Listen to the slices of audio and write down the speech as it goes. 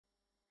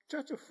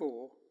Chapter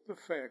 4. The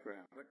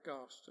Fairground at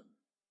Garston.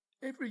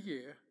 Every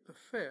year the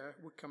fair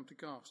would come to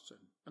Garston,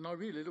 and I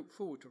really looked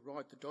forward to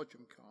ride the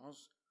dodgem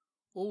cars.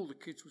 All the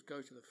kids would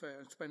go to the fair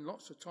and spend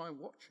lots of time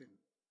watching.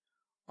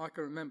 I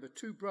can remember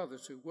two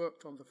brothers who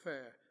worked on the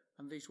fair,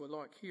 and these were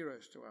like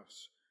heroes to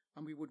us,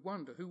 and we would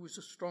wonder who was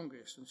the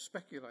strongest and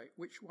speculate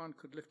which one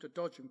could lift a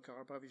dodgem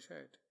car above his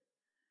head.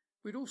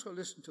 We'd also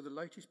listen to the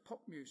latest pop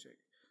music,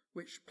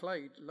 which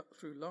played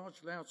through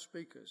large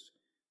loudspeakers.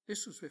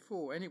 This was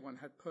before anyone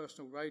had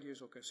personal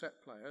radios or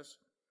cassette players.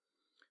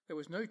 There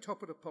was no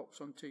Top of the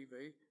Pops on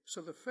TV,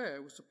 so the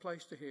fair was the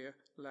place to hear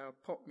loud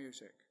pop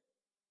music.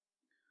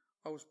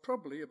 I was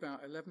probably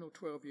about 11 or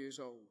 12 years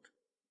old,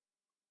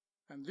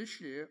 and this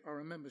year I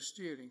remember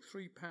stealing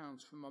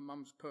 £3 from my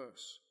mum's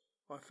purse.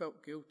 I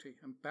felt guilty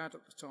and bad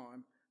at the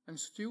time, and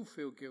still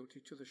feel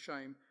guilty to the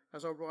shame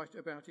as I write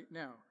about it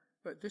now,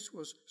 but this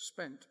was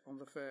spent on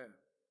the fair.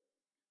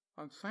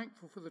 I'm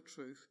thankful for the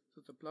truth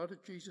that the blood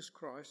of Jesus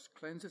Christ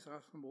cleanses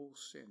us from all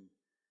sin.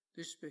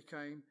 This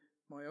became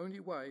my only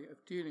way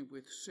of dealing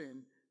with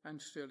sin, and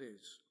still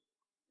is.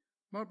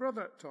 My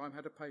brother at the time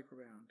had a paper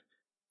round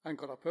and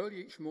got up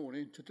early each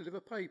morning to deliver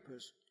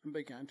papers and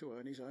began to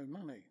earn his own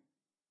money.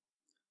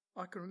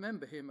 I can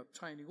remember him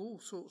obtaining all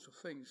sorts of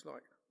things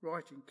like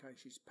writing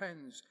cases,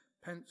 pens,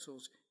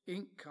 pencils,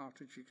 ink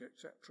cartridges,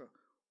 etc.,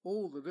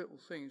 all the little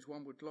things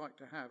one would like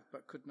to have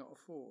but could not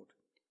afford.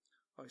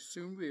 I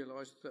soon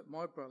realised that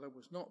my brother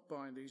was not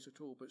buying these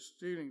at all, but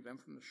stealing them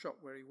from the shop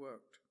where he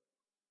worked.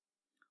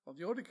 On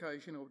the odd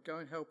occasion I would go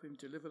and help him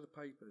deliver the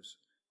papers.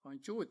 I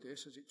enjoyed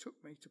this as it took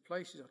me to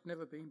places I'd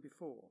never been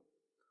before.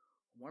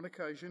 On one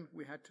occasion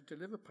we had to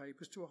deliver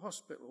papers to a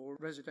hospital or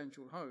a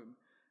residential home,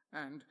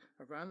 and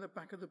around the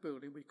back of the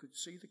building we could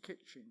see the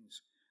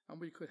kitchens, and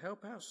we could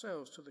help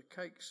ourselves to the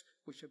cakes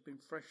which had been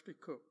freshly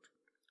cooked.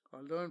 I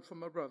learned from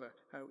my brother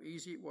how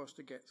easy it was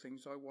to get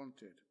things I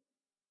wanted.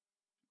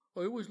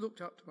 I always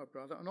looked up to my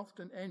brother and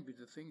often envied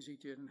the things he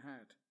did and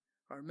had.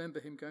 I remember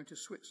him going to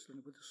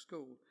Switzerland with the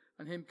school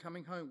and him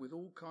coming home with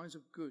all kinds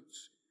of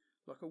goods,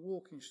 like a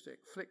walking stick,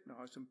 flick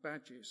knives and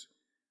badges.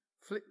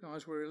 Flick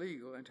knives were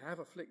illegal, and to have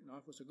a flick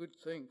knife was a good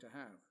thing to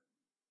have.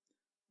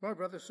 My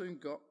brother soon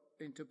got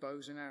into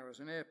bows and arrows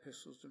and air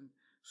pistols and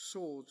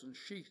swords and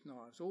sheath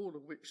knives, all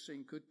of which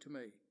seemed good to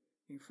me.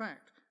 In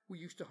fact, we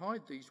used to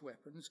hide these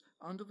weapons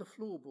under the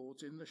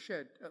floorboards in the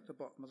shed at the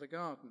bottom of the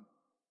garden.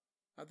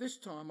 At this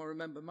time I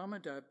remember Mum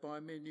and Dad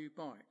buying me a new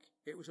bike.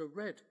 It was a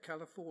red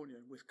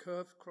Californian with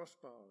curved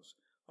crossbars.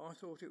 I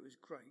thought it was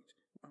great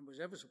and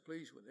was ever so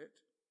pleased with it.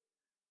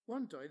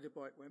 One day the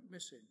bike went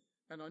missing,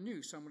 and I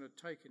knew someone had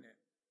taken it,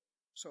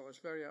 so I was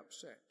very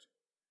upset.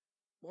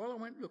 While I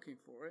went looking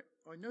for it,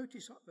 I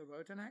noticed up the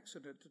road an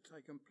accident had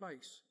taken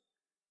place,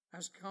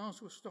 as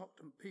cars were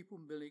stopped and people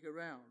milling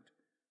around.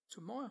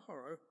 To my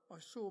horror, I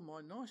saw my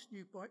nice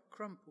new bike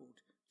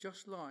crumpled,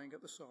 just lying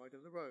at the side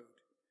of the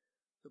road.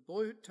 The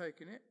boy who had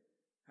taken it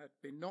had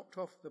been knocked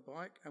off the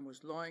bike and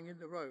was lying in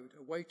the road,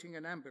 awaiting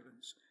an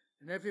ambulance,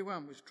 and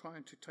everyone was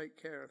trying to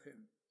take care of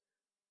him.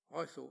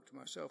 I thought to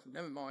myself,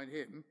 never mind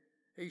him,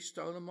 he's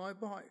stolen my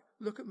bike.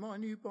 Look at my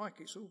new bike,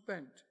 it's all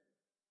bent.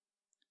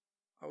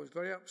 I was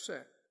very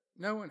upset.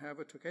 No one,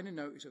 however, took any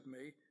notice of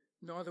me,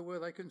 neither were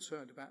they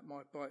concerned about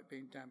my bike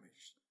being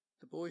damaged.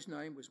 The boy's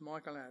name was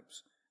Michael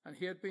Abbs, and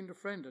he had been a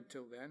friend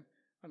until then,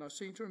 and I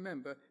seem to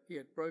remember he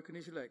had broken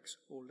his legs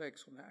on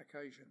that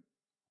occasion.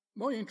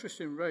 My interest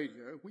in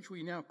radio, which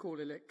we now call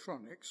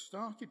electronics,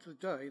 started the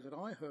day that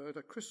I heard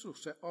a crystal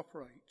set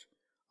operate.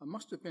 I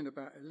must have been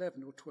about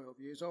 11 or 12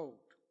 years old.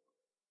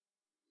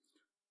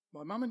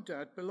 My mum and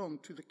dad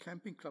belonged to the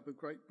Camping Club of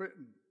Great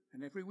Britain,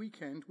 and every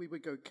weekend we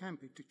would go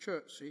camping to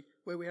Chertsey,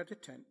 where we had a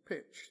tent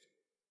pitched.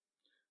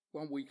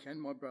 One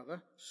weekend my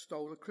brother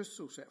stole a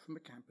crystal set from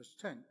a camper's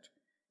tent.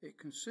 It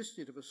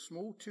consisted of a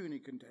small tuning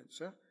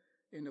condenser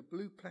in a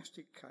blue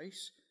plastic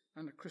case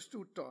and a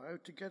crystal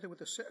diode together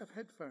with a set of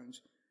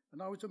headphones,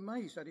 and I was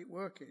amazed at it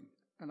working,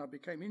 and I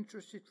became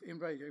interested in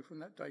radio from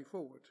that day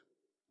forward.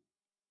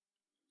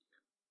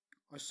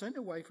 I sent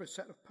away for a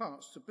set of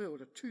parts to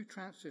build a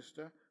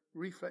 2-transistor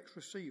reflex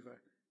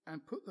receiver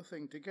and put the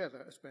thing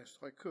together as best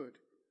I could.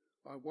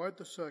 I wired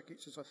the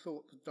circuits as I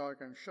thought the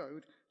diagram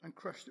showed and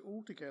crushed it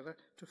all together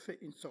to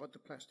fit inside the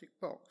plastic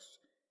box.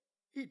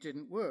 It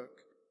didn't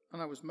work,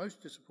 and I was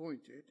most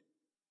disappointed.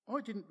 I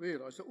didn't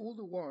realise that all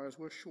the wires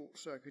were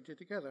short-circuited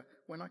together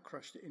when I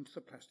crushed it into the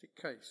plastic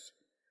case.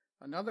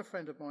 Another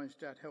friend of mine's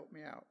dad helped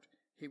me out.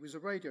 He was a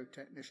radio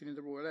technician in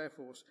the Royal Air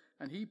Force,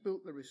 and he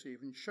built the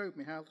receiver and showed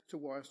me how to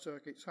wire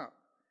circuits up.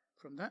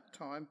 From that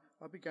time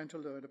I began to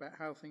learn about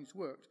how things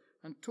worked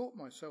and taught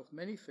myself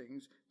many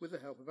things with the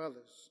help of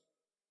others.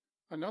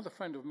 Another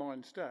friend of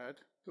mine's dad,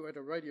 who had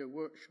a radio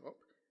workshop,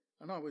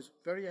 and I was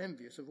very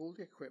envious of all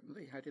the equipment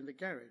that he had in the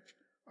garage.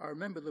 I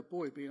remember the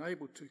boy being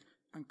able to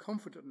and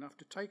confident enough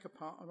to take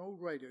apart an old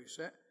radio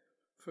set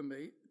for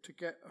me to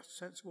get a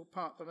sensible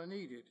part that I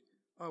needed.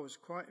 I was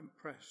quite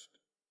impressed.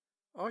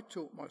 I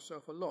taught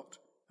myself a lot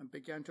and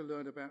began to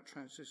learn about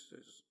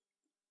transistors.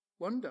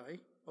 One day,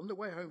 on the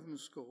way home from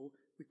school,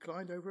 we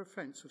climbed over a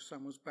fence of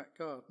someone's back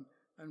garden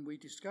and we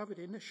discovered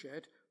in the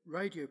shed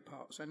radio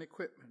parts and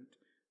equipment.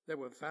 There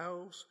were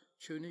valves,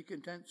 tuning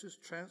condensers,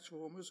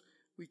 transformers.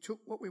 We took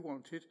what we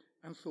wanted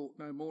and thought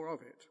no more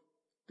of it.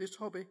 This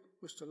hobby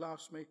was to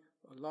last me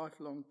a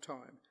lifelong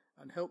time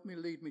and help me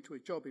lead me to a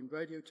job in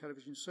radio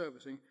television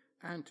servicing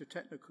and to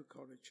technical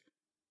college.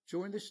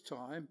 During this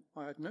time,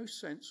 I had no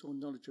sense or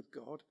knowledge of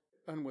God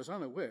and was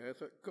unaware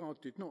that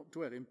God did not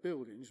dwell in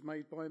buildings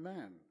made by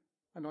man,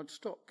 and I'd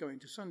stopped going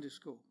to Sunday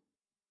school.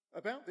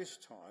 About this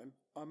time,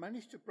 I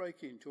managed to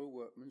break into a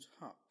workman's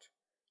hut,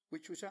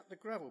 which was at the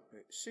gravel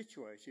pit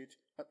situated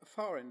at the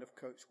far end of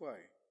Coates Way.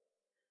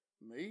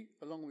 Me,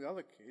 along with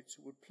other kids,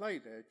 would play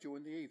there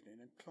during the evening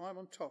and climb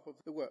on top of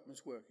the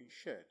workman's working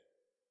shed.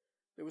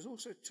 There was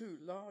also 2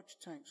 large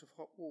tanks of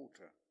hot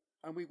water,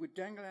 and we would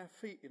dangle our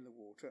feet in the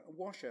water and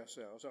wash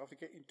ourselves after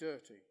getting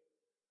dirty.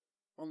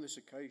 On this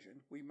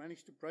occasion, we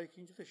managed to break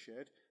into the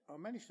shed. I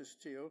managed to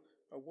steal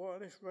a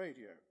wireless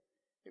radio.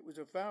 It was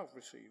a valve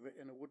receiver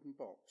in a wooden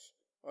box.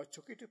 I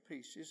took it to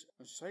pieces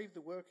and saved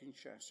the working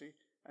chassis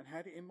and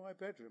had it in my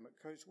bedroom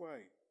at Coates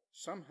Way.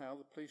 Somehow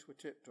the police were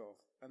tipped off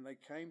and they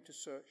came to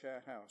search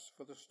our house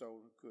for the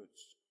stolen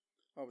goods.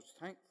 I was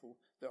thankful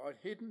that I'd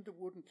hidden the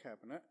wooden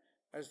cabinet,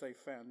 as they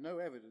found no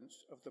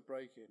evidence of the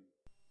break-in.